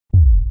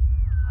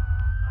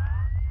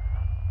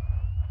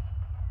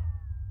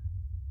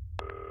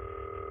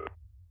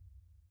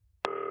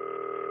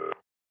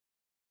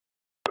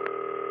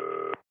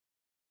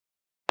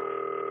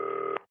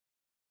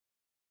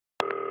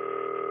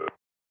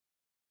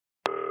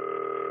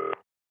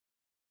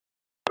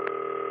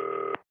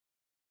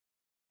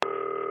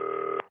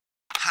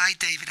Hi,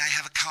 David, I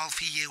have a call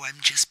for you.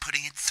 I'm just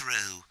putting it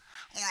through.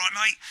 All right,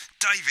 mate.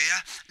 Dave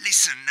here.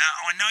 Listen,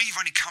 I know you've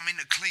only come in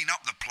to clean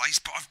up the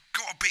place, but I've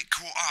got a bit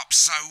caught up,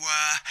 so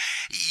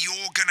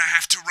you're going to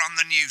have to run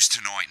the news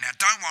tonight. Now,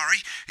 don't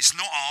worry, it's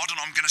not hard, and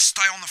I'm going to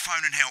stay on the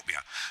phone and help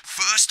you.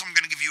 First, I'm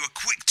going to give you a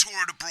quick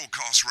tour of the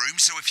broadcast room,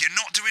 so if you're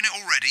not doing it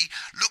already,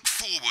 look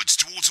forwards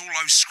towards all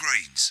those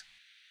screens.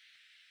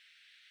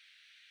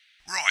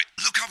 Right,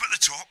 look up at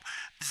the top.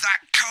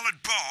 That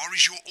coloured bar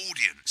is your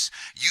audience.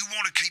 You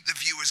want to keep the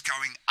viewers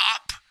going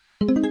up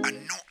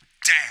and not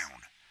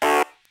down.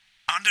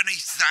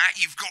 Underneath that,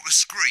 you've got the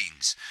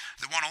screens.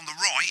 The one on the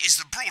right is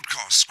the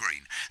broadcast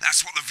screen.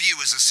 That's what the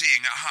viewers are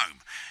seeing at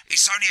home.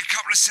 It's only a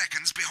couple of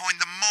seconds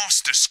behind the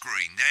master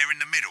screen there in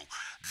the middle.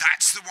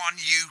 That's the one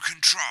you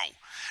control.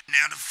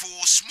 Now, the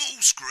four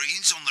small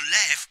screens on the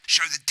left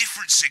show the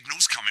different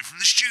signals coming from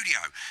the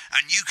studio,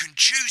 and you can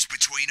choose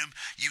between them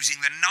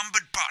using the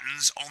numbered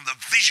buttons on the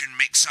vision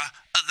mixer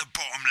at the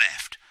bottom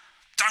left.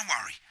 Don't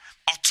worry,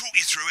 I'll talk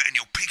you through it and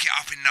you'll pick it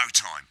up in no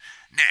time.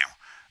 Now,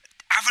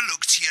 have a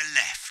look to your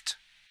left.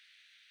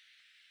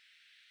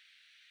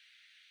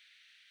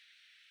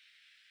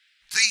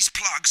 These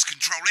plugs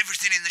control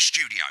everything in the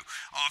studio.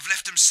 I've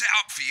left them set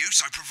up for you,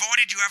 so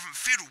provided you haven't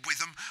fiddled with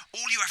them,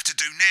 all you have to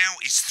do now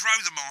is throw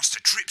the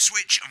master trip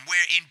switch and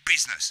we're in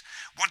business.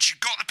 Once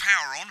you've got the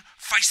power on,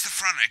 face the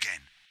front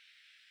again.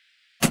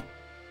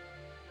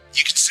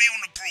 You can see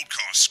on the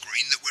broadcast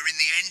screen that we're in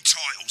the end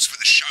titles for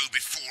the show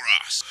before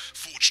us.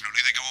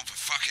 Fortunately, they go on for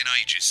fucking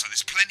ages, so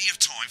there's plenty of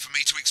time for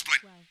me to explain...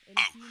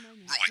 Oh,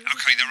 right,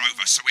 okay, they're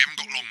over, so we haven't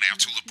got long now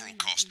till the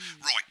broadcast.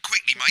 Right,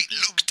 quickly, mate,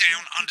 look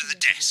down under the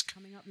desk.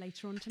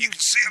 You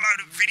can see a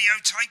load of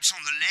videotapes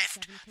on the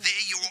left.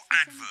 They're your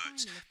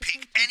adverts.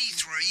 Pick any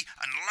three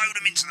and load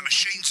them into the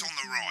machines on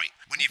the right.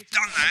 When you've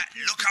done that,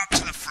 look up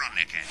to the front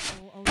again.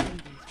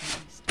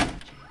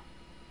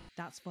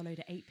 That's followed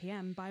at 8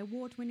 p.m. by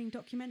award-winning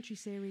documentary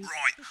series...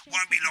 Right,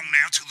 won't be long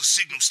now till the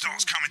signal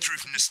starts coming through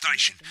from the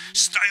station.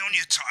 Stay on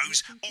your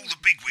toes. All the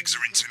bigwigs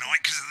are in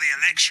tonight because of the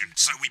election,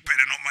 so we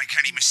better not make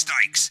any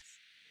mistakes.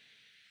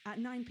 At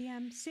 9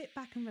 p.m, sit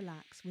back and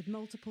relax with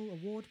multiple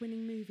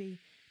award-winning movie...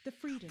 The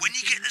Freedom. When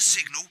you get the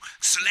signal,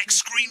 select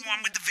screen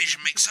 1 with the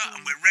vision mixer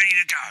and we're ready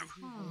to go.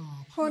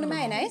 Prawn and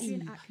mayonnaise?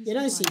 You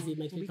don't seem to be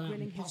making me quite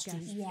impossible.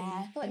 Yeah,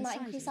 I thought it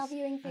might increase our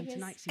viewing figures.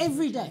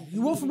 Every day.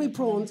 You offer me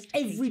prawns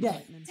every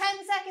day. 10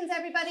 seconds,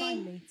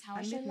 everybody. That's how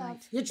I show love.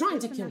 You're trying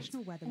to kill me.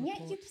 And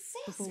yet you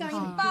persist.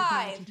 Going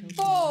 5,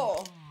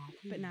 4.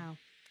 But now,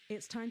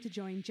 it's time to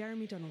join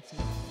Jeremy Donaldson.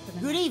 For the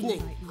Good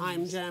evening,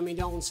 I'm Jeremy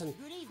Donaldson.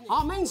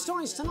 Our main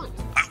stories tonight.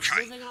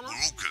 Okay, we're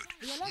all good.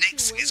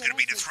 Next thing is going to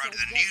be the throw to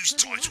the news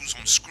titles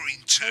on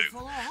screen 2.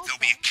 There'll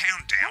be a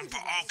countdown, but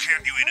I'll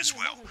count you in as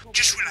well.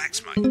 Just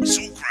relax, mate. It's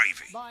all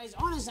gravy. Buys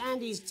Honest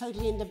Andy's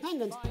Totally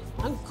Independent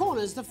and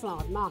corners the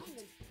flowered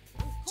market.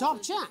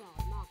 Top chat.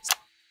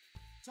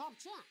 Top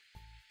chat.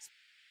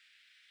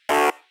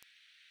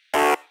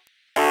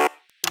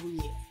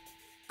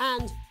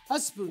 And a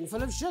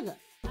spoonful of sugar.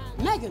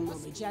 Megan will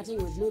be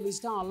chatting with movie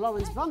star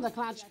Lawrence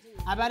Blunderclatch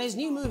about his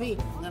new movie,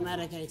 The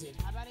Medicated.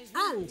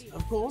 And,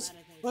 of course,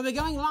 we'll be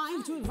going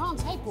live to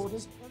Advance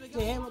Headquarters to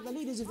hear what the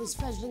leaders of this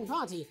fledgling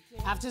party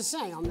have to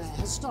say on their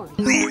historic...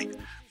 Right,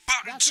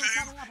 button 2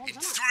 in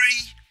 3,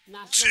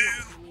 2,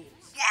 1,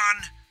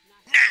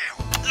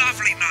 now.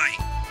 Lovely, mate.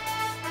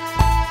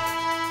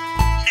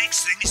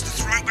 Next thing is the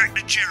throwback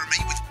to Jeremy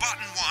with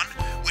button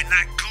 1 when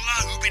that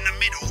globe in the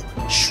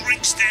middle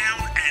shrinks down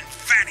and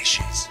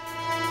vanishes.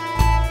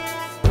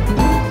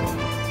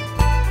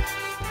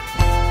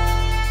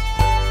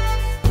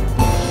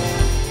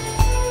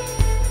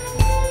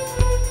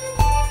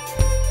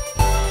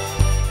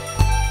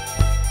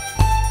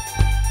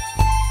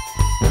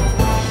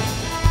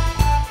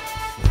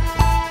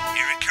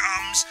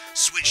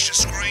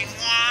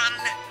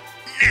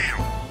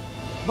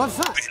 But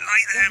first, bit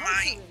late there,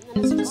 mate.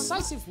 It's a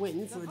decisive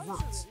win for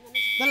Advance.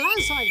 The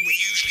landside... We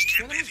usually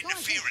get a bit of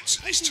interference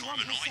at this time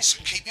of night,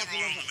 so keep your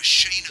eye on the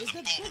machine at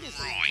the bottom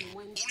right.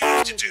 All you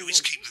have to do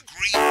is keep the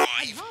green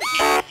wave in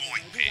the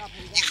white bit.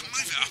 You can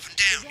move it up and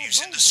down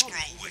using the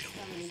scroll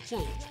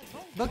wheel.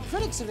 But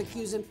critics have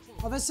accused him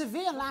of a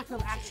severe lack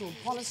of actual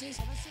policies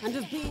and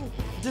of being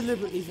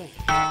deliberately vague.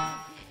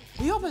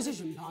 The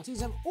opposition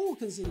parties have all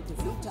conceded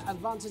defeat to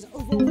Advance's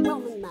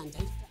overwhelming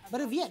mandate, but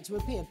have yet to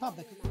appear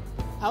publicly.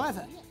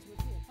 However,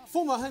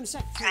 former Home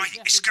Secretary...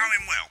 Right, it's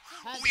going well.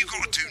 All you've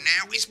got to do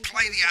now is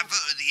play the advert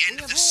at the end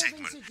of the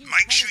segment.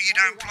 Make sure you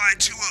don't play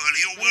it too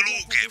early or we'll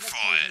all get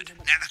fired.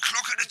 Now, the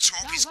clock at the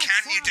top is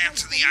counting you down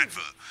to the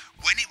advert.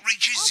 When it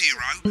reaches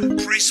 0,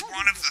 press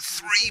one of the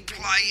 3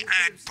 play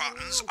ad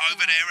buttons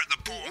over there at the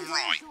bottom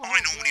right.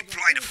 I normally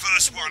play the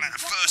first one at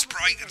the first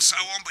break and so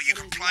on, but you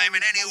can play them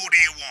in any order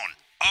you want.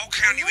 I'll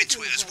count you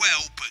into it as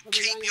well, but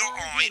keep your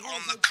eye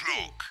on the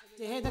clock.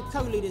 To hear the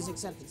co-leader's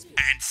acceptance speech.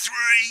 And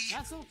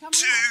 3,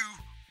 2,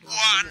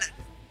 1,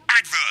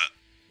 advert.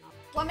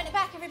 1 minute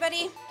back,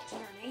 everybody.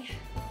 Jeremy,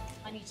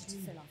 I need you to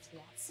fill after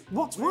the ads.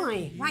 What?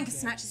 Why? Wanker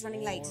Snatch is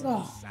running late.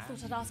 Oh.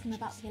 Thought I'd ask him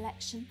about the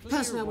election.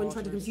 Personally, I wouldn't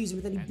try to confuse him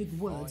with any big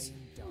words.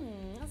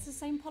 As that's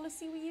the same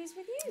policy we use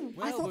with you.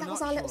 Well, I thought we're that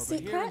was not our little sure, but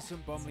secret. here is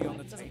some Bromley on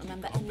the Doesn't table.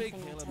 remember A big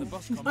anything hill at and the all.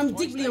 bus comes I'm twice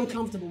deeply daily.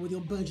 uncomfortable with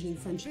your burgeoning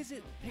friendship.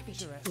 Visit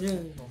picturesque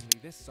Yeah.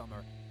 Bromley this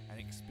summer and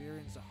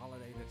experience a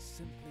holiday that's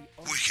simply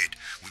Wicked.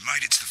 We've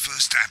made it to the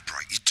first ad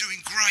break. You're doing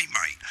great,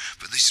 mate.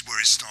 But this is where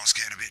it starts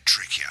getting a bit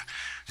trickier.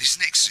 This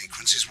next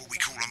sequence is what we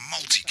call a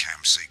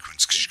multicam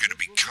sequence, because you're going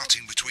to be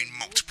cutting between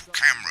multiple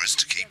cameras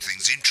to keep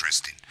things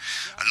interesting.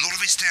 A lot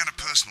of it's down to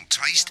personal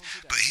taste,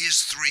 but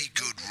here's 3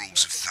 good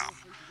rules of thumb.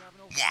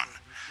 1.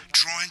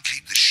 Try and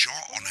keep the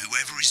shot on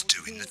whoever is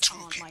doing the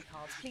talking.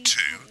 2.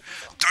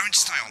 Don't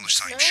stay on the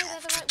same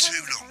shot for too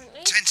long,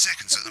 10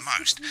 seconds at the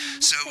most.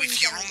 So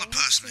if you're on the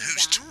person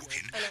who's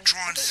talking,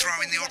 try and throw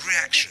in the odd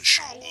reaction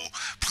shot or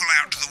pull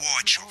out to the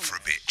wide shot for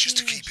a bit, just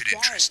to keep it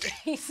interesting.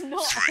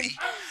 3.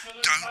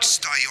 Don't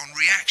stay on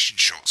reaction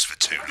shots for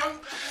too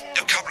long.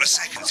 A couple of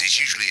seconds is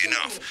usually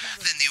enough.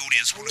 Then the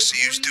audience want to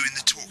see who's doing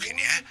the talking,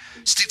 yeah?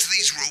 Stick to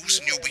these rules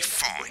and you'll be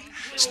fine.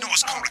 It's not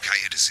as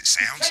complicated as it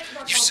sounds.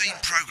 You've seen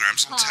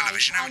programs on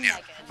television, haven't you?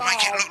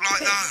 Make it look like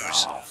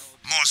those.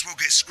 Might as well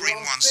get screen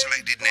 1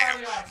 selected now.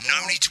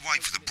 No need to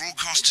wait for the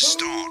broadcast to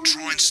start.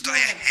 Try and stay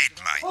ahead,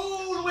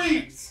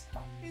 mate.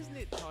 Isn't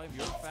it time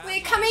your family...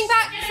 We're coming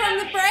back from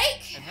the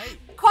break. And hey,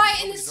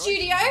 Quiet in the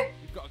studio.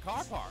 we've got a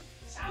car park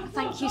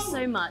Thank you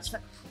so much.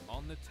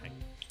 on the tank.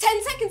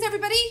 10 seconds,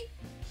 everybody.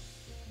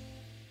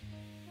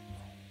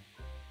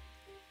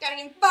 Going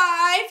in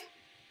 5,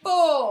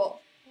 4,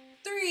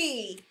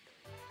 3.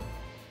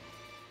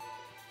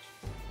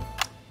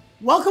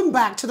 Welcome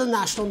back to the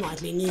National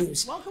Nightly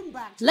News.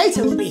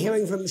 Later we'll be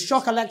hearing from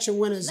shock election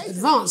winners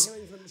Advance.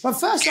 But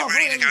first Get off,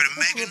 ready to go to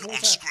Megan on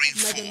screen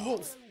Megan 4.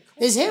 Wolf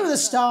is here with a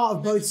star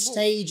of both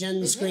stage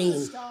and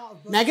screen.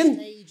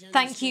 Megan?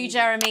 Thank you,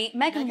 Jeremy.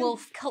 Megan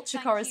Wolf, culture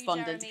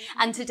correspondent.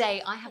 And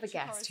today I have a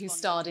guest who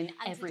starred in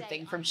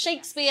everything from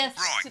Shakespeare Right,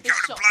 to go the to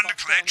shot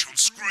Blunderclatch box on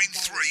screen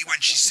 3 when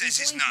she says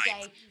his films.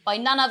 name. Today by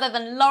none other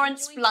than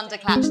Lawrence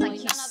Blunderclatch.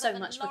 Thank you so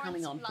much for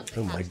coming on.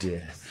 Oh, my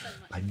dear,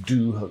 I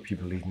do hope you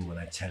believe me when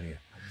I tell you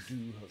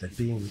that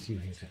being with you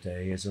here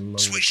today is among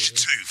Switch to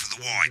 2 for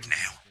the wide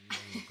now.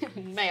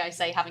 May I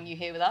say, having you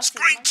here with us?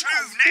 Screen 2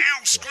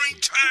 now,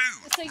 screen 2.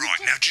 So you Right,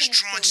 now just finished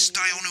try and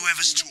stay filming on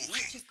whoever's which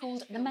talking. is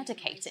called The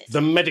Medicated. the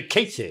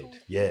medicated.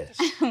 Yes.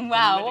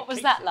 Wow, what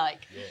was that like?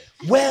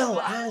 Well,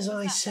 as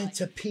I said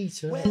to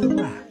Peter, the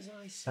rat,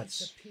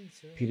 that's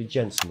Peter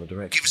Jensen, the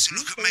director. Give us a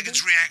look at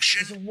Megan's He's a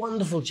reaction.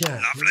 wonderful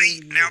chap.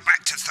 Lovely. Now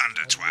back to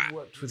Thunder I Twat.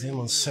 worked with him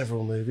on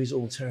several movies,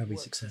 all terribly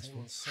successful.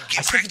 I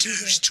Get said back to to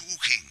Peter, who's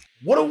talking.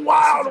 what a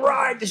wild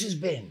ride this has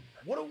been.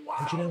 What a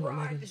wild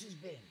ride this has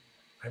been.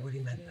 I really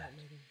meant that.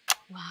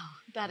 Wow,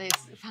 that is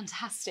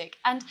fantastic.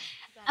 And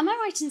am I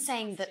right in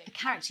saying that the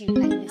character you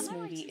play in this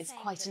movie is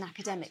quite an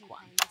academic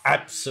one?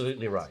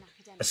 Absolutely right.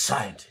 A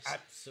scientist.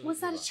 Was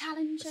that a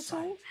challenge at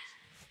all?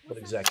 What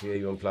exactly are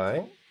you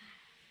implying?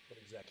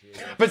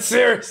 But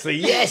seriously,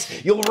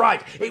 yes, you're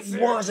right. It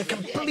was a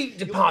complete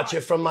departure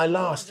from my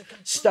last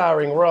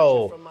starring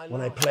role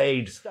when I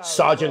played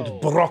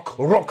Sergeant Brock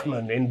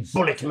Rockman in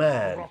Bullet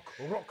Man.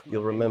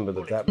 You'll remember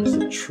that that was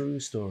a true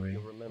story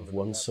of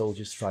one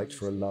soldier's fight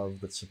for a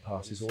love that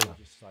surpasses all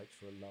others.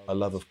 A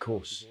love, of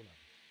course,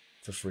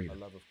 for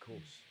freedom.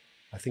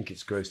 I think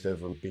it's grossed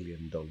over $1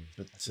 billion,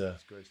 but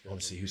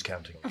honestly, who's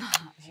counting?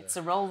 It's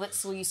a role that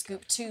saw you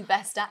scoop 2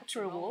 Best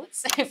Actor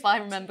awards, if I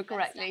remember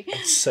correctly.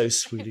 It's so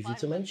sweet of you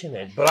to mention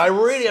it, but I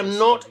really am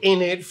not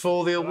in it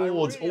for the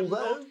awards,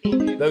 although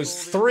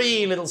those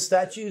 3 little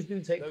statues do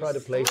take pride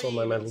of place on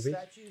my mantelpiece.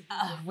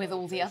 With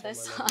all the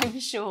others, I'm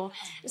sure.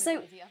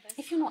 So,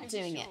 if you're not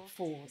doing it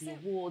for the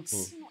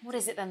awards, what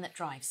is it then that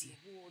drives you?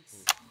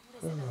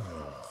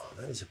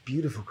 That is a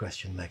beautiful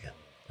question, Megan,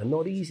 and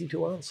not easy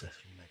to answer.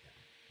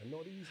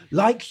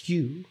 Like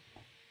you,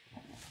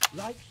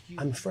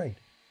 I'm afraid.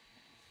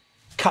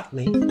 Cut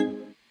me,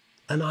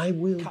 and I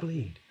will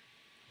bleed.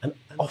 And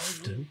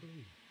often,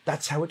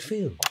 that's how it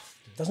feels,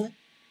 doesn't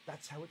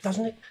it?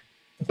 Doesn't it?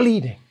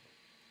 Bleeding,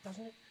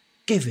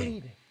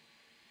 giving,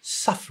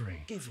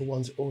 suffering for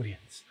one's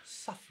audience.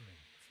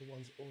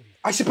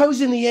 I suppose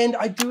in the end,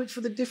 I do it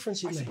for the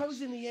difference it makes.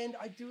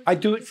 I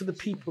do it for the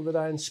people that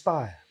I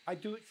inspire.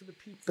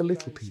 The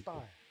little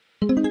people.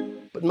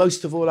 But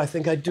most of all, I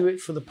think I do it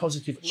for the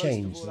positive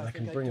change that I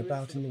can bring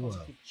about in the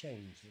world.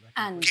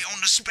 And Get on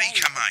the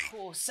speaker, of mate.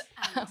 course,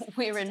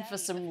 we're in for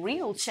some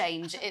real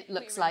change, it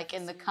looks like,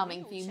 in the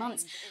coming few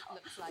months.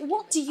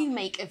 What do you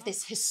make of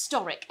this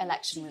historic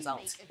election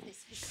result?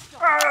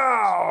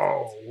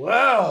 Oh,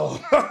 well.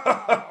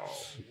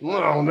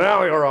 Well,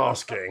 now you're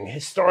asking.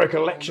 Historic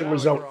election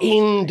result.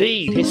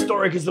 Indeed.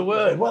 Historic is the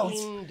word. Well,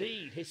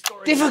 it's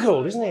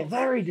difficult, isn't it?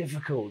 Very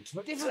difficult.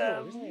 But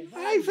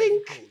I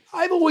think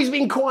I've always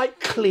been quite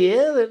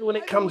clear that when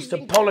it comes to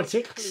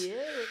politics,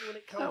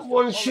 that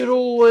one should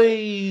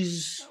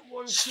always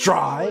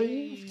strive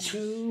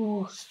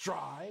to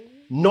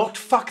not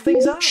fuck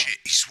things up. Shit,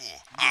 he swore.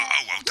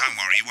 Oh, well, don't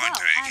worry, you won't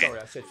do it again.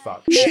 Sorry, I said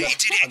fuck. Shit, you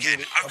did it again.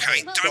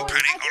 Okay, don't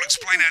panic. I'll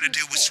explain how to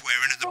deal with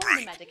swearing at the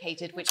break.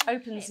 Medicated, which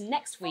opens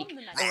next week.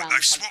 Right,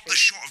 they've swapped the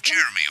shot of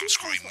Jeremy on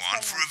screen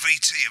 1 for a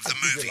VT of the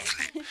movie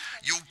clip.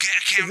 You'll get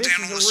a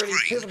countdown on the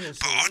screen,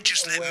 but I'll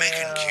just let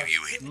Megan cue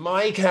you in.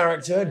 My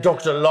character,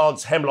 Dr.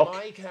 Lance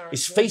Hemlock,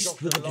 is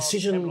faced with a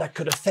decision that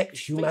could affect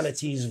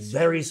humanity's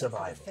very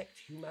survival.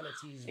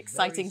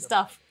 Exciting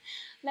stuff.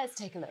 Let's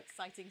take a look.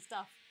 Exciting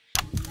stuff.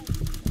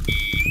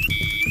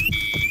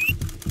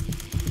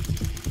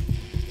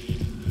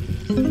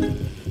 Oh,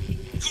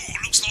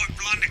 looks like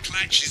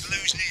Blunderclatch is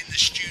losing it in the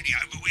studio,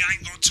 but we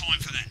ain't got time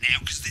for that now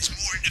because there's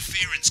more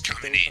interference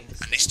coming in,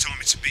 and this time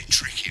it's